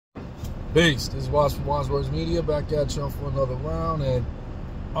Peace. This is Watch from Wadsworth Media, back at y'all for another round. And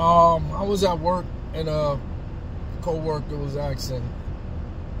I was at work and a co-worker was asking,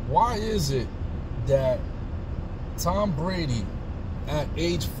 why is it that Tom Brady at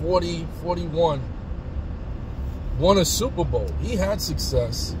age 40, 41 won a Super Bowl? He had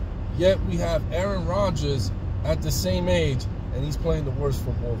success, yet we have Aaron Rodgers at the same age and he's playing the worst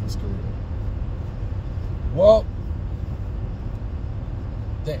football of his career. Well,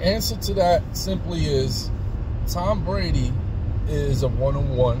 the answer to that simply is Tom Brady is a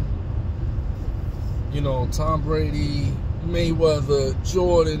one-on-one. You know, Tom Brady, Mayweather,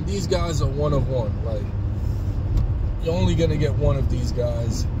 Jordan, these guys are one-of-one. Like, you're only going to get one of these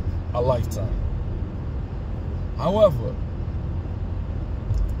guys a lifetime. However,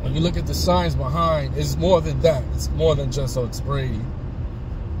 when you look at the science behind, it's more than that. It's more than just, oh, it's Brady.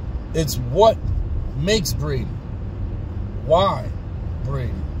 It's what makes Brady. Why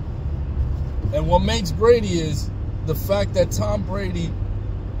Brady? And what makes Brady is the fact that Tom Brady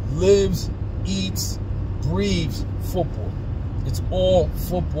lives, eats, breathes football. It's all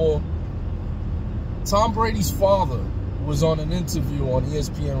football. Tom Brady's father was on an interview on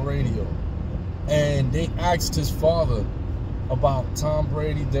ESPN radio, and they asked his father about Tom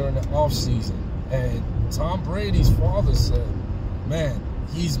Brady during the offseason. And Tom Brady's father said, man,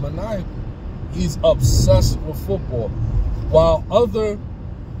 he's maniacal. He's obsessed with football. While other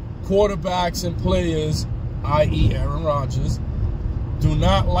quarterbacks and players, i.e. Aaron Rodgers, do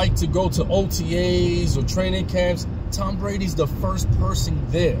not like to go to OTAs or training camps, Tom Brady's the first person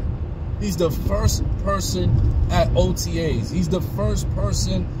there. He's the first person at OTAs. He's the first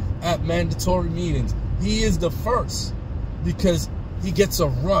person at mandatory meetings. He is the first because he gets a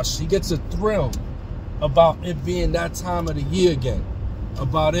rush. He gets a thrill about it being that time of the year again,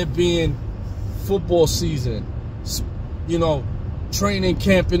 about it being football season, you know, training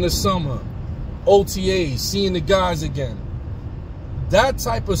camp in the summer, OTAs, seeing the guys again. That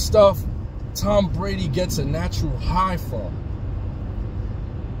type of stuff, Tom Brady gets a natural high from.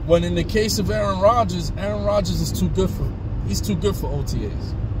 When in the case of Aaron Rodgers is too good for, he's too good for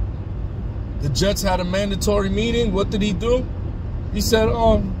OTAs. The Jets had a mandatory meeting. What did he do? He said,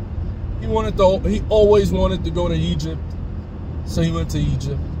 he always wanted to go to Egypt, so he went to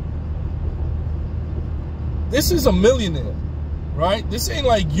Egypt. This is a millionaire, right? This ain't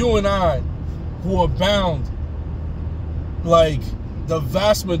like you and I who are bound like the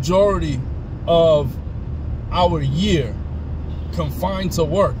vast majority of our year confined to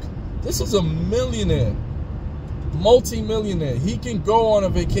work. This is a millionaire, multi-millionaire. He can go on a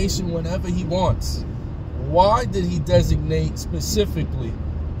vacation whenever he wants. Why did he designate specifically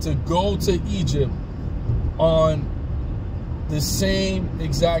to go to Egypt on the same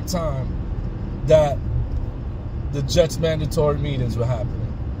exact time that the Jets mandatory meetings were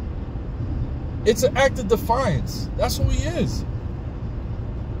happening? It's an act of defiance. That's who he is.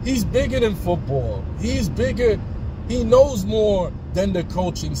 He's bigger than football. He's bigger. He knows more than the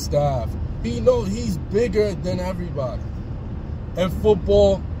coaching staff. He's bigger than everybody. And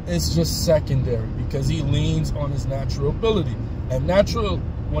football is just secondary because he leans on his natural ability. And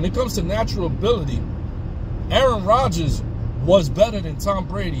when it comes to natural ability, Aaron Rodgers was better than Tom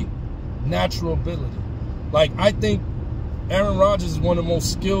Brady. Natural ability. Like, I think Aaron Rodgers is one of the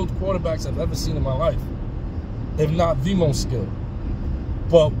most skilled quarterbacks I've ever seen in my life, if not the most skilled.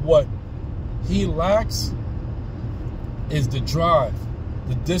 But what he lacks is the drive,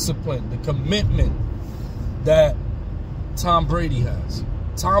 the discipline, the commitment that Tom Brady has.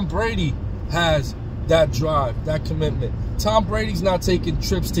 Tom Brady has that drive, that commitment. Tom Brady's not taking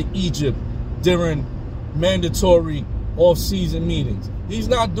trips to Egypt during mandatory off-season meetings. He's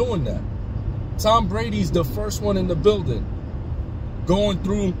not doing that. Tom Brady's the first one in the building, going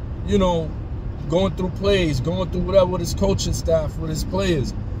through plays, going through whatever with his coaching staff, with his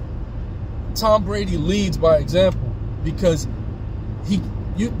players. Tom Brady leads by example because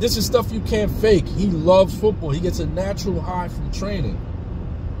this is stuff you can't fake. He loves football. He gets a natural high from training.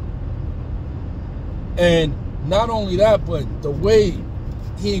 And not only that, but the way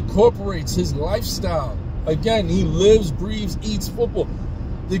he incorporates his lifestyle. Again, he lives, breathes, eats football.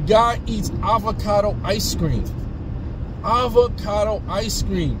 The guy eats avocado ice cream. Avocado ice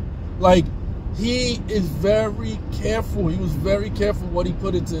cream. Like, he is very careful. He was very careful what he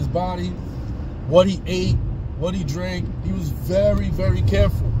put into his body, what he ate, what he drank. He was very, very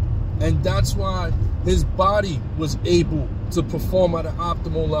careful. And that's why his body was able to perform at an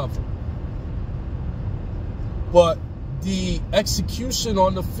optimal level. But the execution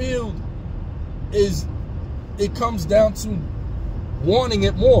on the field it comes down to wanting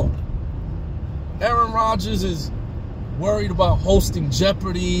it more. Aaron Rodgers is worried about hosting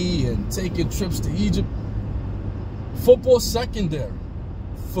Jeopardy and taking trips to Egypt. Football's secondary.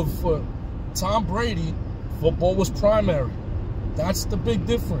 For Tom Brady, football was primary. That's the big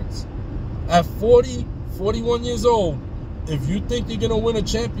difference. At 40, 41 years old, if you think you're going to win a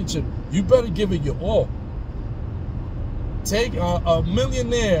championship, you better give it your all. Take a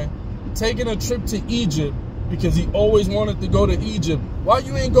millionaire taking a trip to Egypt because he always wanted to go to Egypt. Why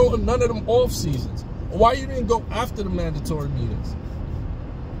you ain't go to none of them off seasons? Or why you didn't go after the mandatory meetings?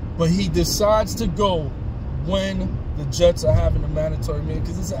 But he decides to go when the Jets are having a mandatory meeting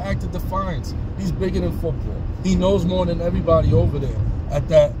because it's an act of defiance. He's bigger than football. He knows more than everybody over there at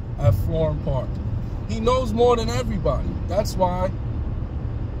Florham Park. He knows more than everybody. That's why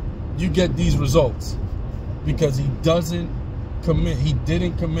you get these results. Because he doesn't commit. He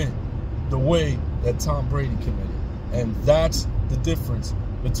didn't commit the way that Tom Brady committed. And that's the difference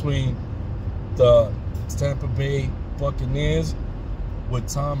between the Tampa Bay Buccaneers with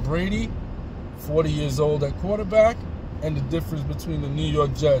Tom Brady, 40 years old at quarterback, and the difference between the New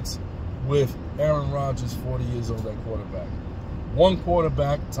York Jets with Aaron Rodgers, 40 years old at quarterback. One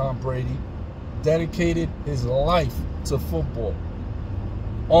quarterback, Tom Brady, dedicated his life to football,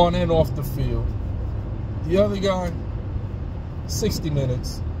 on and off the field. The other guy, 60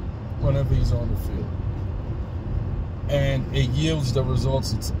 minutes whenever he's on the field. And it yields the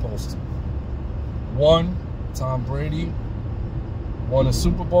results it's supposed to. One, Tom Brady, won a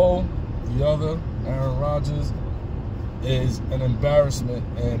Super Bowl. The other, Aaron Rodgers, is an embarrassment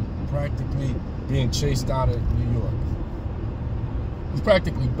and practically being chased out of New York. He's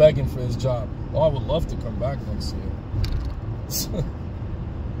practically begging for his job. Oh, I would love to come back next year.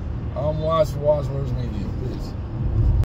 I'm Wise for Wise Words Media. Peace.